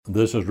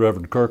This is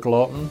Reverend Kirk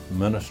Lawton,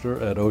 minister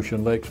at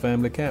Ocean Lakes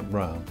Family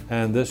Campground,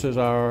 and this is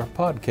our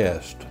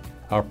podcast.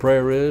 Our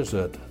prayer is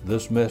that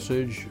this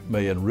message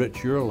may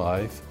enrich your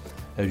life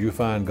as you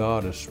find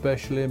God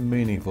especially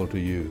meaningful to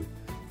you.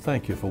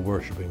 Thank you for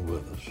worshiping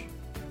with us.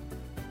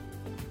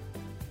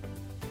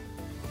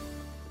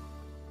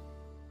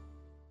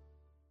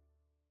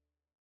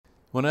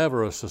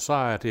 Whenever a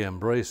society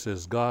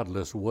embraces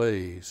godless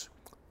ways,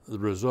 the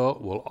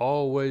result will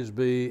always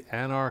be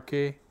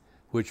anarchy,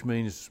 which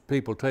means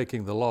people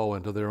taking the law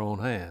into their own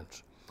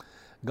hands.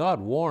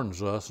 God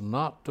warns us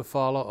not to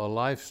follow a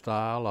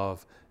lifestyle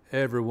of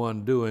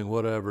everyone doing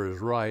whatever is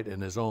right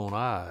in his own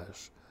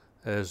eyes,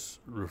 as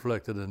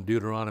reflected in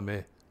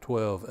Deuteronomy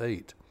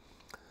 12:8.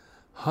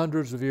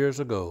 Hundreds of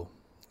years ago,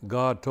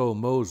 God told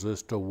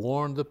Moses to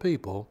warn the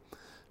people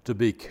to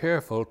be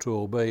careful to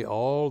obey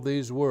all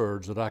these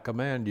words that I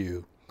command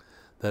you,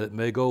 that it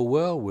may go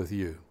well with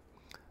you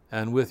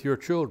and with your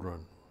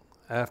children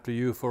after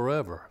you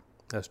forever.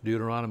 That's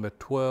Deuteronomy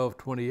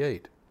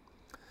 12:28.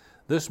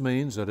 This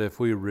means that if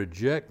we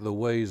reject the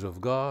ways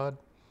of God,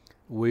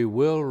 we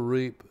will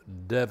reap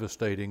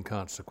devastating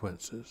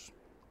consequences.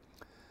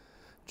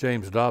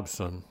 James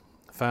Dobson,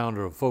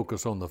 founder of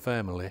Focus on the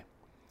Family,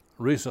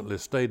 recently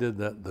stated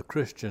that the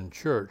Christian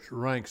church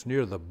ranks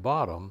near the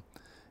bottom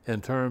in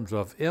terms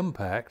of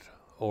impact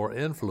or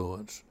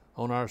influence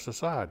on our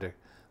society,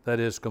 that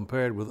is,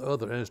 compared with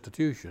other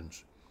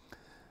institutions.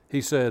 He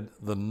said,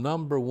 the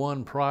number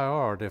one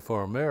priority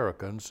for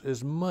Americans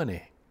is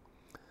money.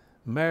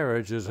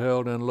 Marriage is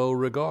held in low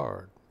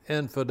regard.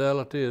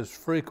 Infidelity is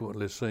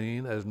frequently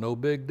seen as no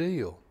big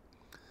deal.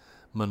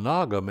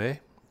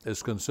 Monogamy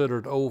is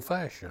considered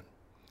old-fashioned.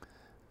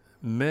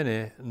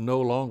 Many no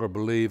longer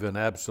believe in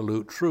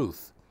absolute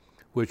truth,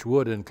 which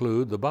would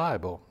include the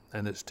Bible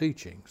and its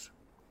teachings.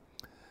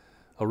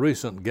 A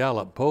recent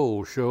Gallup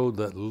poll showed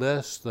that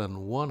less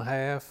than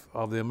one-half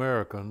of the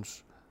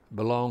Americans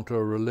belong to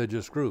a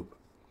religious group.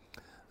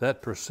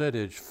 That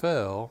percentage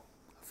fell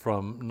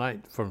from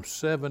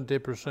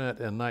 70%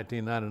 in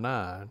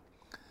 1999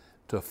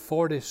 to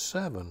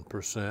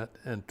 47%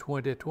 in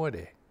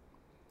 2020,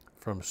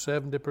 from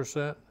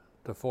 70%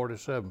 to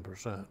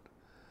 47%.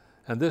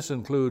 And this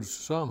includes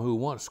some who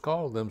once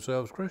called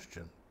themselves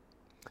Christian.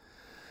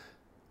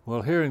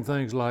 Well, hearing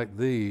things like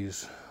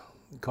these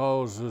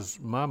causes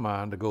my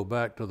mind to go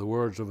back to the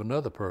words of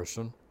another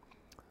person,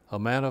 a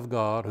man of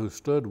God who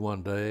stood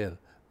one day and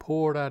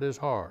poured out his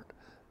heart,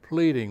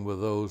 pleading with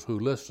those who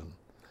listen,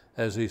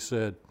 as he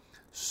said,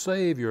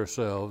 "Save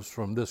yourselves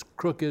from this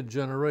crooked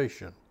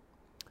generation."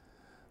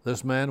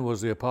 This man was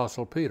the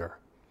Apostle Peter,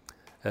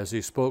 as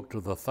he spoke to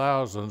the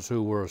thousands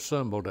who were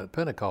assembled at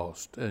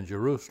Pentecost in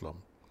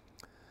Jerusalem.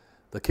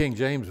 The King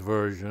James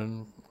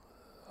Version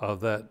of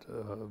that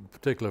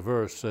particular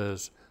verse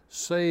says,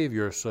 "Save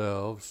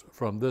yourselves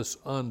from this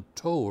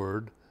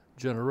untoward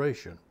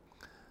generation."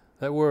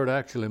 That word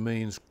actually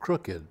means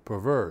crooked,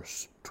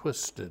 perverse,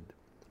 twisted,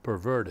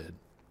 perverted.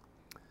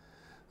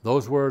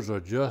 Those words are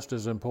just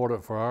as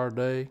important for our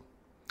day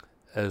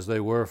as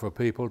they were for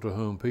people to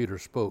whom Peter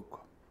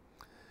spoke.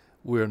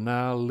 We are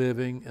now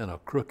living in a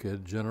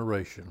crooked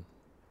generation.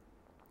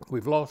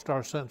 We've lost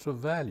our sense of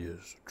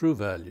values, true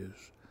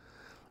values.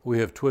 We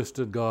have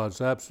twisted God's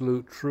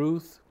absolute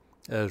truth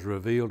as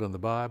revealed in the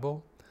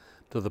Bible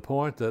to the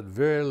point that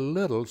very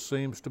little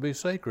seems to be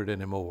sacred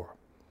anymore.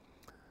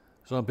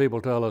 Some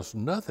people tell us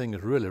nothing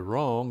is really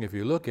wrong if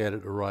you look at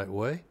it the right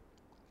way.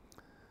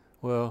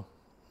 Well,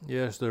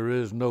 yes, there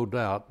is no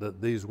doubt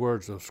that these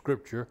words of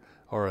Scripture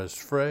are as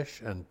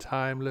fresh and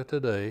timely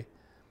today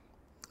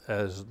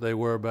as they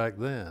were back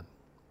then,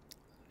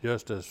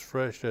 just as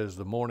fresh as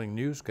the morning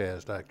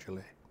newscast,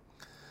 actually.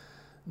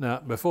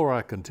 Now, before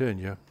I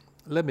continue,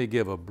 let me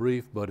give a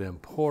brief but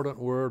important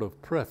word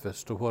of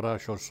preface to what I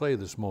shall say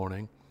this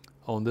morning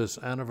on this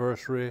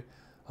anniversary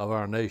of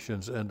our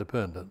nation's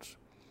independence.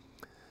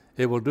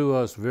 It will do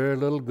us very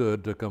little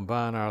good to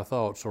combine our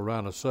thoughts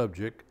around a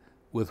subject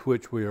with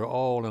which we are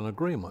all in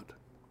agreement.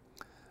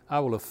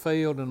 I will have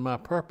failed in my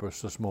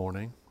purpose this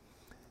morning,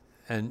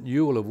 and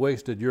you will have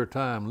wasted your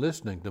time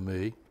listening to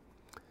me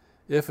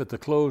if at the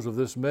close of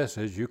this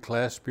message you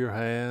clasp your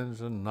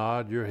hands and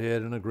nod your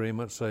head in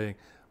agreement, saying,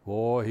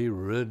 "Boy, he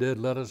really did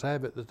let us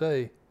have it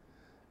today,"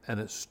 and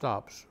it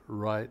stops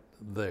right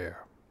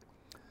there.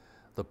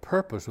 The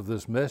purpose of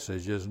this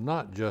message is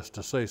not just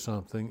to say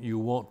something you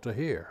want to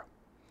hear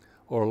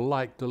or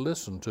like to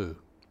listen to.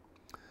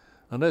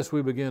 Unless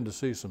we begin to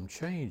see some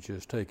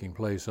changes taking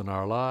place in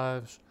our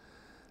lives,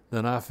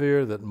 then I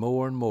fear that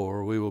more and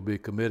more we will be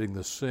committing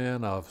the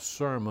sin of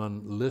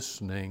sermon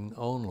listening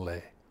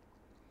only.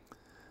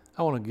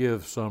 I want to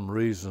give some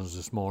reasons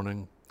this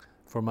morning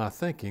for my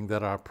thinking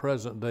that our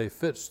present day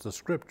fits the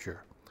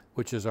Scripture,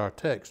 which is our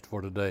text for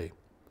today.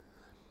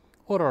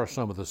 What are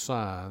some of the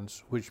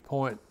signs which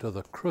point to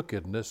the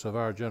crookedness of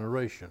our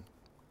generation?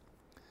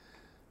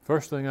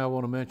 First thing I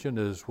want to mention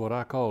is what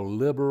I call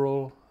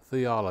liberal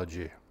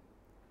theology.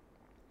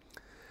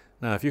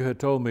 Now, if you had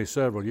told me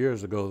several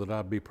years ago that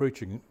I'd be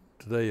preaching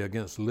today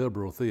against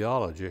liberal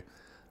theology,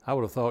 I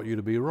would have thought you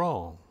to be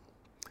wrong.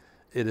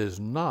 It is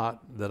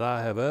not that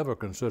I have ever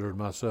considered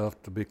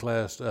myself to be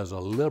classed as a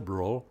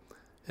liberal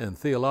in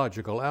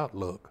theological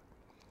outlook,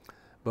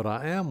 but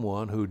I am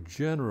one who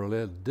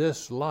generally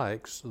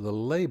dislikes the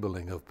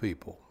labeling of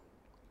people.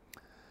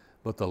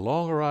 But the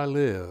longer I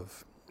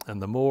live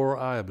and the more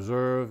I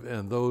observe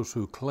in those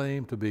who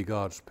claim to be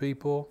God's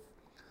people,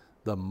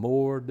 the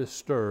more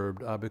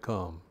disturbed I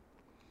become.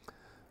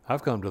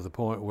 I've come to the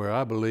point where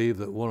I believe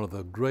that one of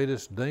the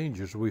greatest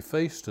dangers we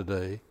face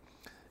today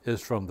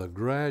is from the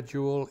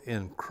gradual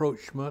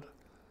encroachment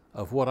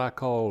of what I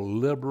call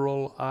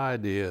liberal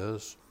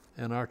ideas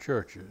in our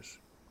churches.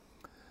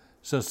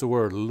 Since the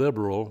word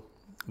liberal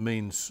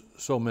means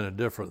so many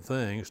different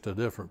things to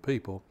different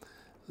people,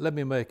 let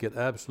me make it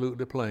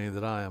absolutely plain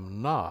that I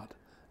am not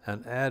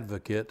an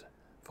advocate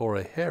for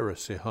a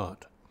heresy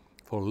hunt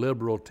for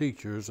liberal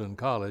teachers in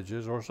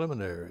colleges or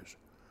seminaries.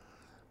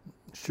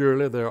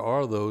 Surely there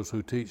are those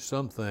who teach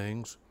some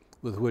things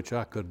with which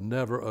I could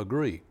never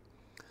agree,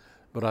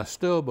 but I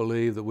still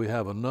believe that we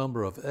have a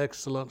number of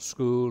excellent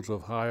schools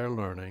of higher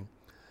learning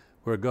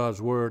where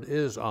God's Word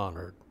is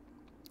honored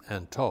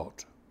and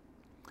taught.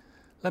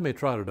 Let me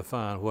try to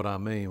define what I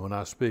mean when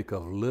I speak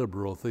of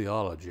liberal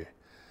theology.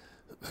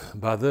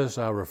 By this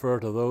I refer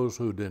to those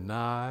who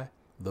deny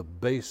the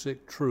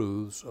basic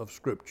truths of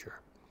Scripture,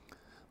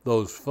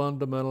 those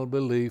fundamental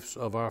beliefs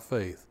of our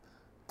faith,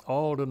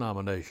 all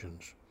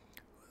denominations,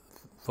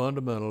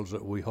 fundamentals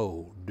that we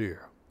hold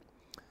dear.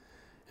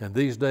 In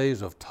these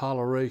days of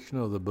toleration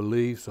of the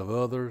beliefs of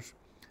others,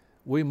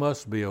 we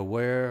must be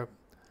aware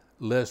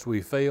lest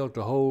we fail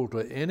to hold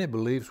to any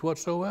beliefs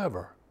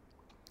whatsoever.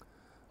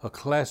 A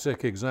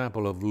classic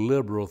example of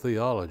liberal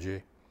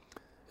theology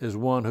is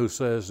one who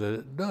says that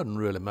it doesn't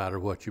really matter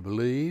what you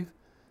believe,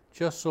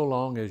 just so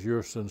long as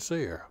you're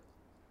sincere.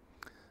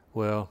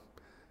 Well,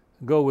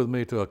 go with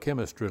me to a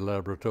chemistry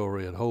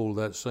laboratory and hold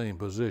that same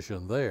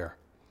position there.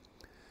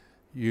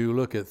 You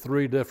look at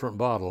 3 different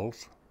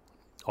bottles,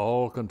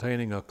 all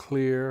containing a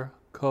clear,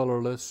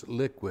 colorless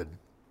liquid.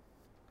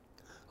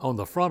 On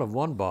the front of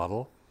one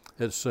bottle,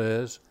 it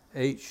says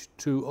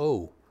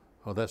H2O,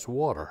 oh, that's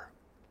water.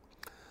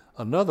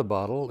 Another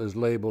bottle is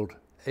labeled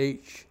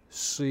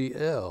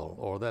HCl,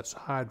 or that's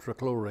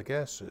hydrochloric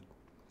acid.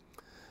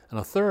 And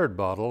a third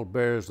bottle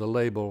bears the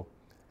label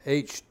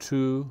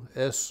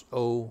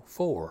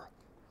H2SO4,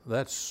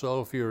 that's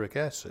sulfuric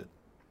acid.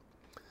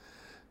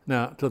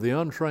 Now, to the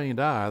untrained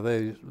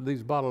eye,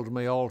 these bottles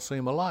may all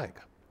seem alike.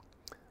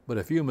 But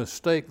if you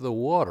mistake the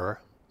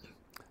water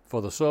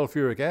for the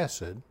sulfuric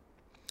acid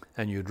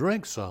and you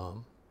drink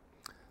some,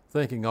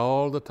 thinking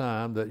all the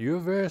time that you're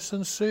very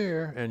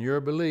sincere in your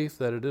belief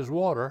that it is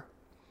water,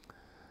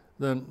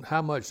 then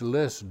how much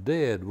less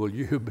dead will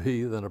you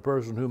be than a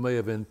person who may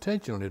have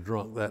intentionally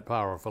drunk that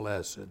powerful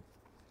acid?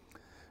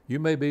 You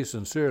may be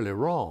sincerely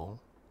wrong,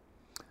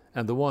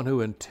 and the one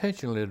who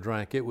intentionally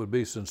drank it would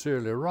be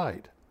sincerely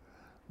right,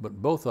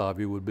 but both of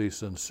you would be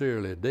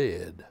sincerely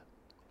dead.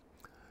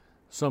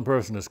 Some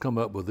person has come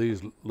up with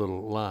these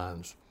little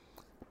lines.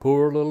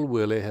 Poor little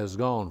Willie has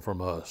gone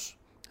from us.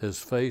 His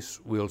face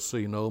we'll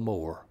see no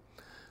more.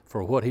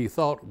 For what he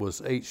thought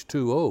was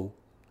H2O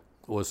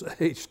was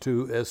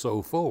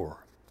H2SO4.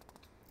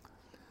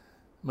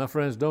 My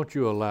friends, don't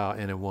you allow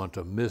anyone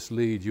to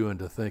mislead you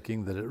into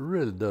thinking that it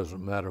really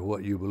doesn't matter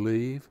what you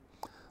believe.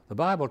 The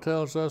Bible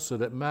tells us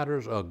that it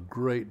matters a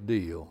great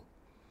deal.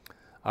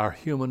 Our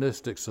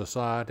humanistic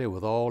society,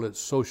 with all its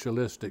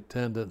socialistic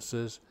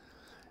tendencies,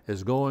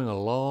 is going a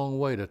long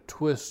way to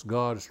twist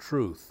God's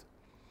truth,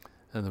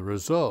 and the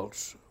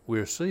results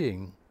we're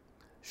seeing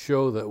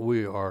show that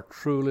we are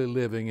truly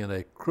living in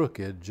a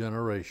crooked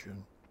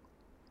generation.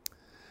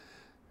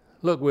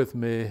 Look with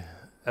me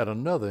at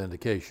another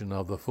indication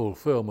of the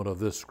fulfillment of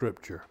this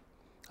scripture,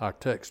 our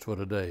text for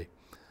today.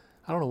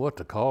 I don't know what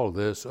to call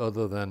this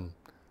other than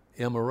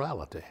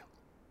immorality.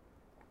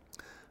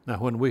 Now,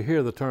 when we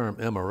hear the term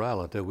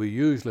immorality, we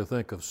usually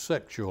think of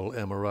sexual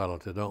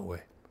immorality, don't we?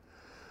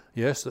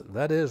 Yes,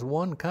 that is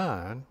one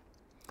kind.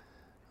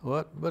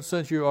 But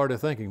since you're already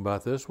thinking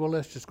about this, well,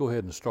 let's just go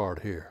ahead and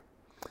start here.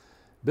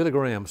 Billy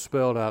Graham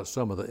spelled out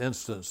some of the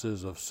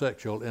instances of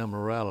sexual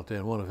immorality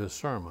in one of his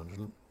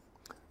sermons.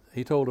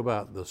 He told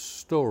about the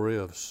story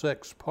of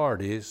sex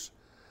parties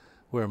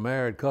where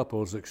married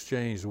couples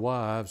exchanged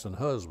wives and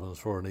husbands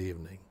for an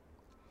evening.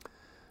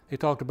 He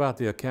talked about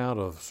the account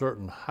of a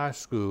certain high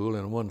school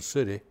in one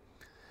city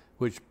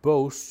which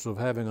boasts of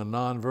having a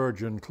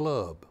non-virgin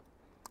club.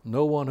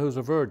 No one who's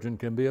a virgin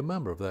can be a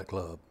member of that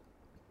club.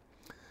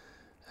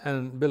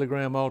 And Billy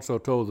Graham also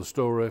told the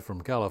story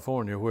from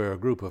California where a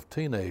group of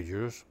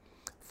teenagers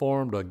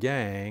formed a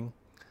gang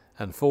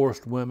and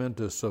forced women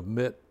to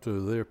submit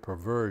to their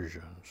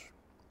perversions.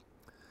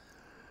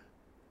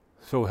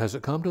 So has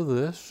it come to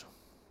this?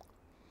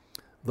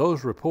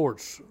 Those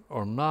reports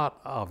are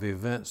not of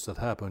events that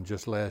happened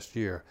just last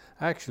year.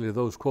 Actually,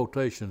 those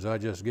quotations I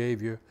just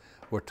gave you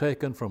were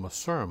taken from a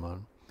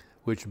sermon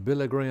which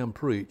Billy Graham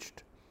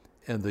preached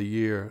in the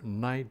year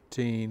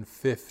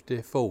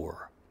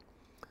 1954,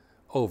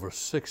 over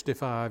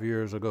 65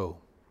 years ago.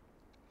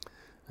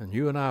 And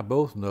you and I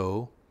both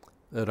know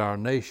that our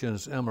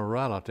nation's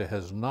immorality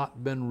has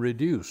not been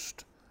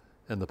reduced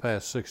in the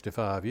past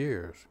 65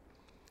 years.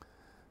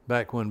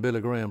 Back when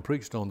Billy Graham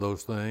preached on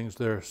those things,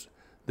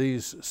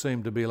 these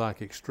seemed to be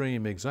like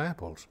extreme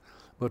examples.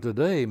 But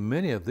today,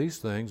 many of these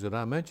things that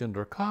I mentioned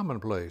are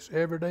commonplace,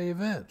 everyday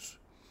events.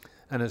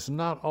 And it's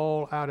not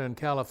all out in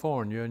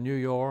California, New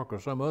York, or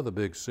some other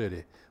big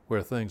city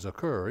where things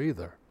occur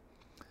either.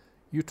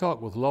 You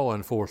talk with law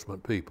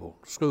enforcement people,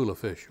 school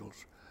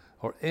officials,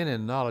 or any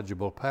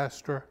knowledgeable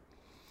pastor,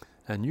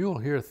 and you'll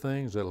hear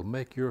things that'll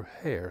make your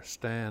hair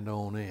stand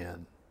on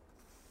end.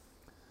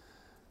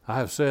 I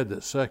have said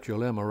that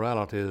sexual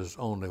immorality is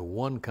only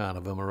one kind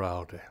of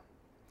immorality.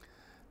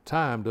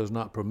 Time does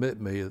not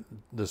permit me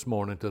this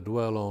morning to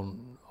dwell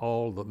on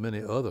all the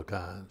many other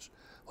kinds.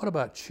 What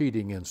about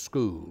cheating in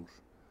schools?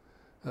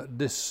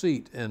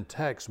 Deceit in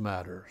tax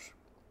matters,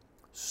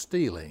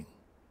 stealing,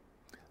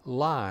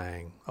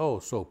 lying, oh,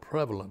 so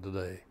prevalent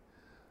today.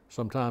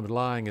 Sometimes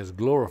lying is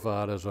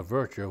glorified as a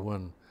virtue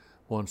when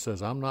one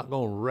says, I'm not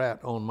going to rat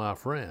on my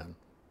friend.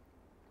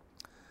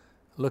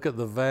 Look at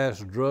the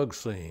vast drug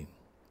scene,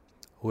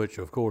 which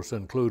of course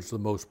includes the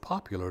most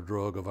popular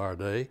drug of our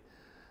day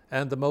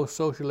and the most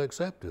socially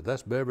accepted.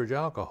 That's beverage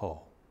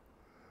alcohol.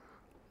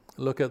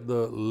 Look at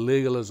the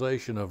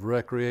legalization of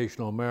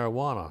recreational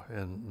marijuana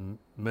in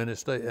many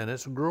states, and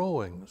it's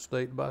growing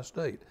state by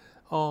state.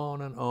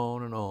 On and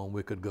on and on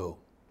we could go.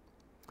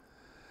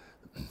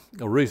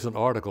 A recent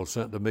article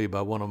sent to me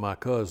by one of my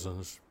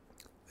cousins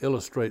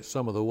illustrates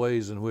some of the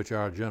ways in which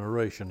our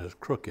generation is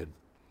crooked.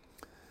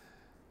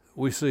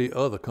 We see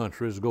other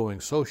countries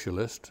going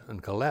socialist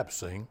and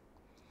collapsing,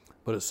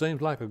 but it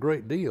seems like a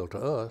great deal to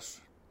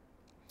us.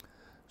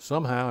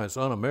 Somehow it's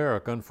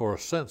un-American for a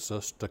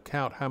census to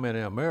count how many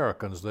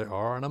Americans there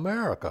are in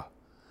America.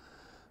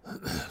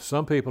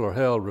 Some people are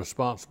held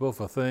responsible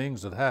for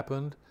things that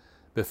happened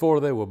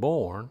before they were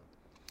born,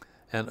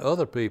 and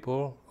other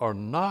people are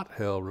not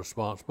held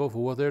responsible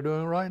for what they're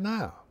doing right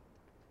now.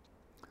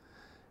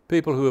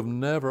 People who have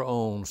never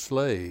owned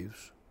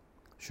slaves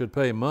should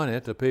pay money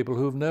to people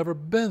who've never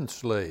been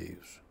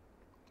slaves.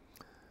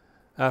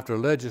 After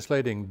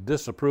legislating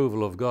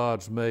disapproval of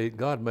God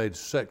made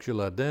sexual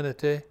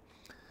identity,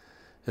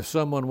 if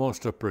someone wants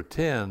to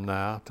pretend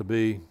now to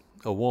be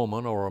a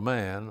woman or a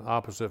man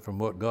opposite from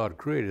what God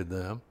created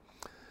them,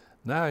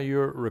 now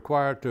you're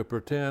required to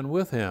pretend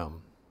with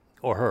him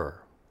or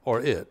her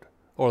or it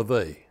or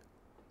they.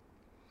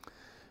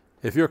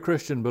 If your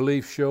Christian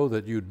beliefs show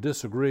that you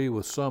disagree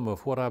with some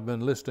of what I've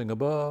been listing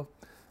above,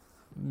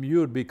 you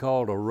would be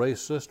called a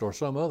racist or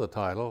some other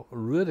title,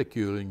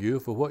 ridiculing you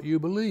for what you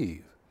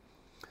believe.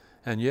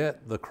 And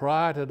yet the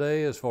cry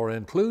today is for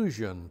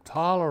inclusion,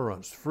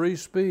 tolerance, free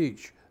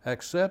speech,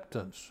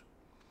 acceptance.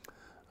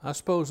 I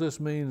suppose this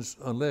means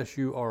unless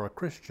you are a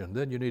Christian,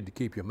 then you need to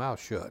keep your mouth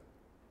shut.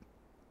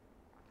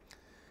 You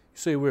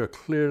see, we're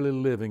clearly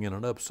living in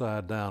an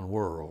upside-down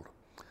world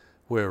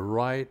where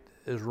right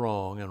is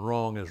wrong and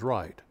wrong is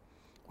right,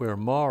 where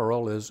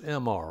moral is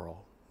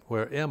immoral,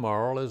 where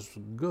immoral is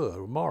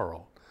good,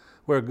 moral,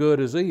 where good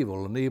is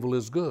evil and evil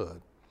is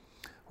good,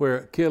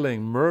 where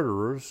killing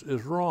murderers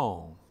is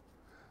wrong,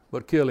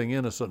 but killing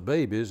innocent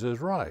babies is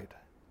right.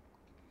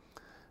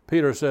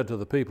 Peter said to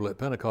the people at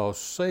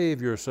Pentecost, save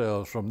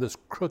yourselves from this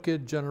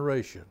crooked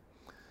generation.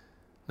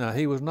 Now,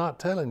 he was not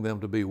telling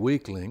them to be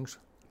weaklings,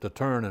 to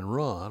turn and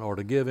run, or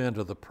to give in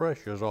to the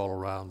pressures all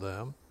around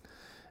them.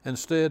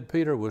 Instead,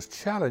 Peter was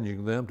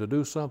challenging them to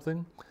do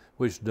something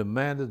which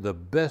demanded the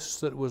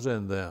best that was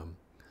in them,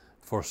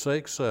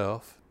 forsake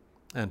self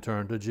and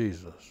turn to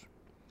Jesus.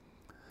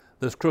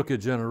 This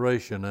crooked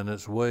generation and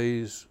its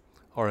ways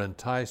are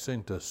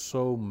enticing to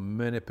so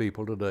many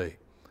people today.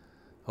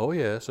 Oh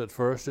yes, at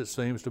first it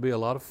seems to be a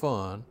lot of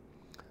fun,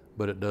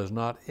 but it does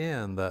not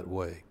end that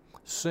way.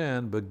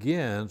 Sin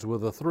begins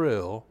with a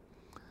thrill,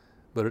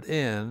 but it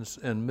ends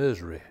in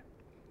misery.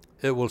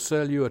 It will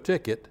sell you a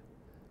ticket,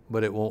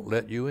 but it won't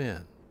let you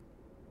in.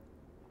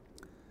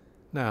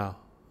 Now,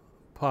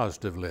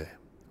 positively,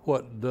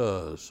 what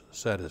does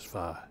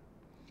satisfy?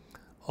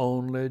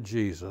 Only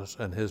Jesus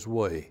and His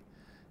way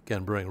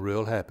can bring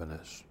real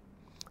happiness.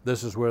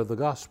 This is where the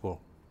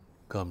gospel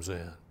comes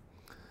in.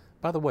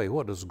 By the way,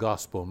 what does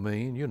gospel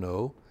mean? You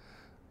know,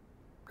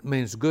 it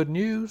means good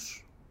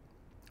news.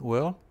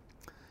 Well,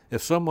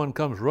 if someone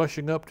comes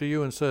rushing up to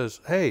you and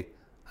says, hey,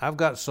 I've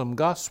got some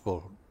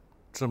gospel,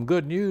 some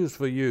good news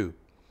for you,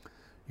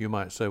 you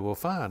might say, well,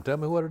 fine, tell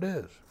me what it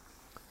is.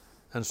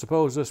 And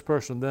suppose this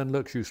person then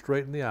looks you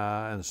straight in the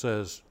eye and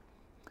says,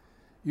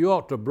 you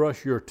ought to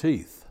brush your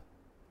teeth.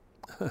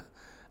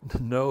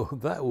 No,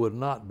 that would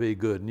not be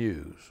good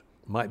news.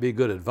 Might be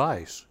good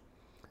advice.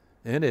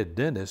 Any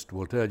dentist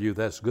will tell you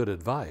that's good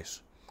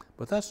advice,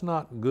 but that's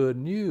not good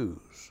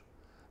news.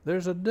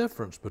 There's a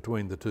difference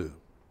between the two.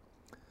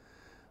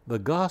 The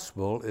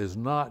gospel is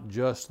not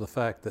just the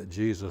fact that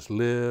Jesus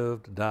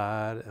lived,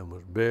 died, and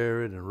was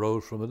buried and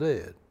rose from the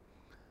dead.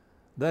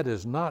 That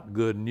is not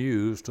good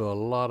news to a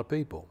lot of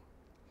people.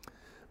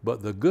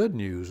 But the good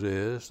news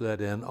is that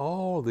in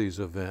all these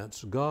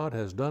events, God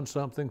has done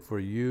something for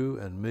you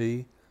and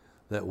me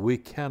that we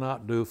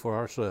cannot do for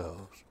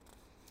ourselves.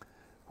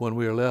 When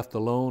we are left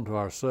alone to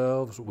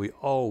ourselves, we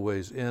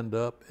always end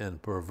up in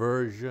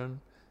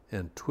perversion,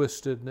 in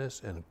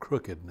twistedness, and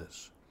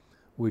crookedness.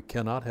 We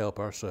cannot help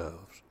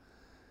ourselves.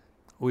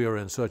 We are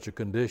in such a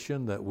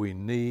condition that we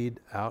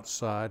need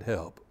outside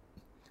help.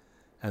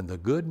 And the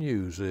good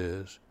news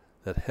is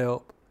that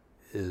help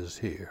is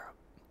here.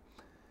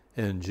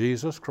 In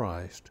Jesus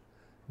Christ,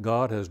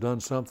 God has done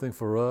something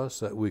for us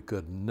that we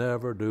could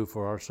never do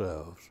for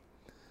ourselves.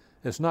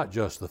 It's not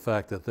just the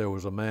fact that there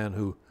was a man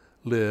who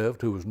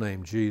lived who was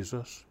named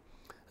Jesus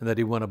and that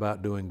he went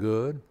about doing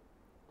good,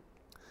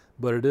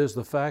 but it is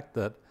the fact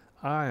that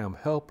I am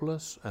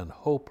helpless and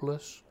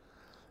hopeless,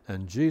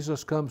 and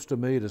Jesus comes to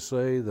me to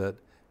say that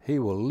he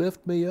will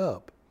lift me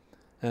up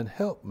and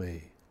help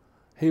me.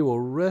 He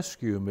will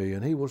rescue me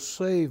and he will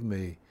save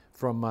me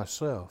from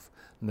myself.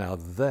 Now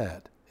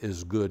that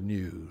is good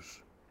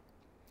news.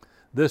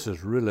 This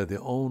is really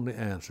the only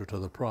answer to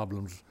the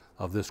problems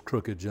of this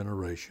crooked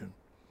generation.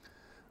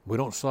 We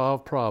don't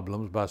solve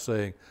problems by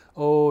saying,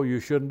 oh,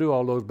 you shouldn't do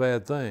all those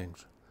bad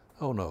things.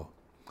 Oh no,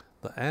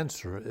 the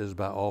answer is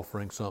by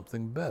offering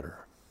something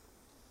better.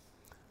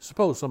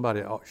 Suppose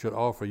somebody should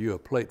offer you a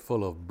plate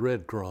full of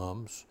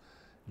breadcrumbs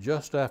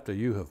just after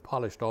you have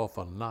polished off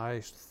a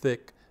nice,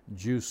 thick,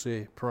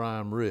 juicy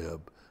prime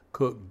rib,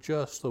 cooked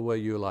just the way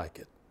you like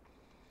it.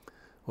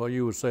 Well,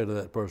 you would say to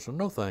that person,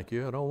 no, thank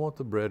you. I don't want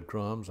the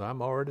breadcrumbs.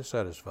 I'm already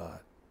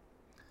satisfied.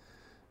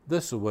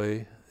 This is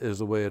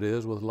the way it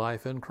is with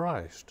life in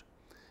Christ.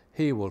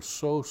 He will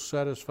so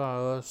satisfy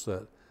us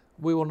that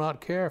we will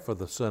not care for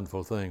the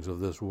sinful things of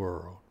this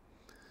world.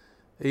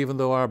 Even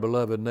though our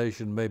beloved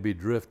nation may be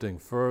drifting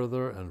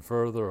further and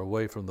further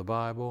away from the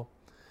Bible,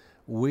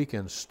 we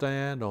can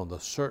stand on the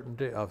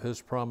certainty of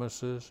his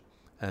promises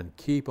and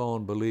keep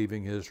on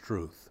believing his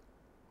truth.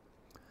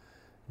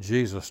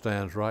 Jesus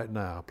stands right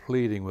now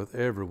pleading with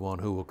everyone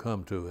who will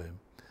come to him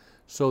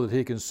so that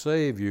he can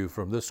save you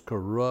from this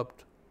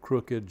corrupt,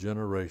 crooked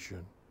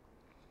generation.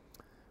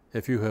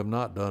 If you have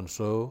not done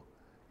so,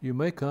 you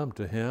may come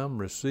to him,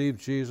 receive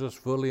Jesus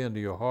fully into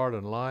your heart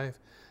and life,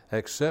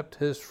 accept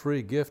his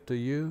free gift to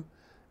you,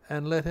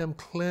 and let him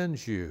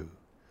cleanse you,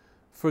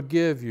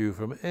 forgive you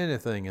from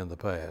anything in the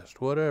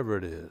past, whatever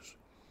it is,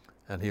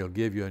 and he'll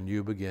give you a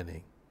new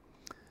beginning.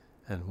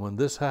 And when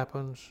this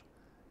happens,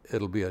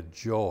 it'll be a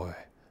joy,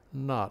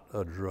 not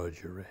a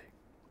drudgery.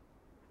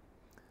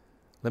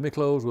 Let me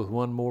close with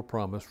one more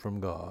promise from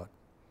God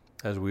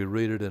as we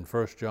read it in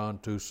 1 John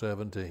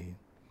 2:17.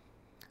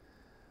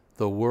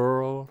 The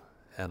world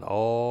and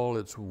all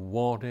its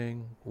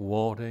wanting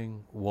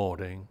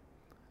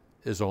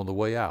is on the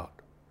way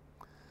out.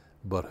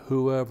 But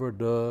whoever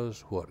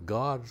does what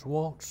God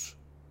wants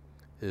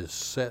is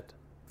set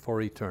for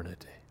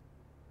eternity.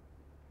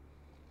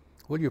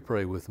 Will you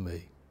pray with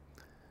me?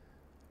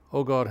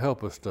 Oh God,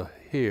 help us to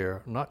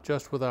hear, not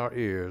just with our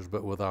ears,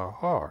 but with our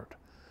heart,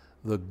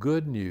 the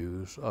good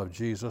news of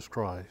Jesus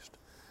Christ,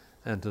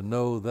 and to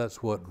know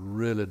that's what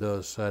really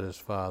does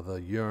satisfy the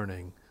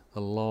yearning,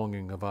 the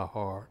longing of our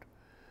heart.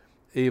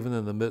 Even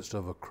in the midst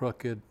of a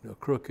crooked,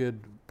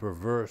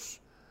 perverse,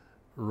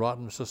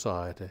 rotten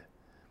society,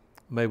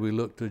 may we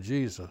look to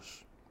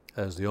Jesus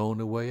as the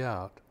only way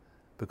out,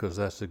 because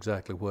that's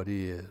exactly what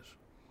he is.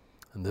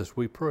 And this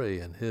we pray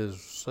in his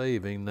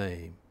saving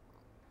name.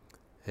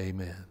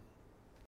 Amen.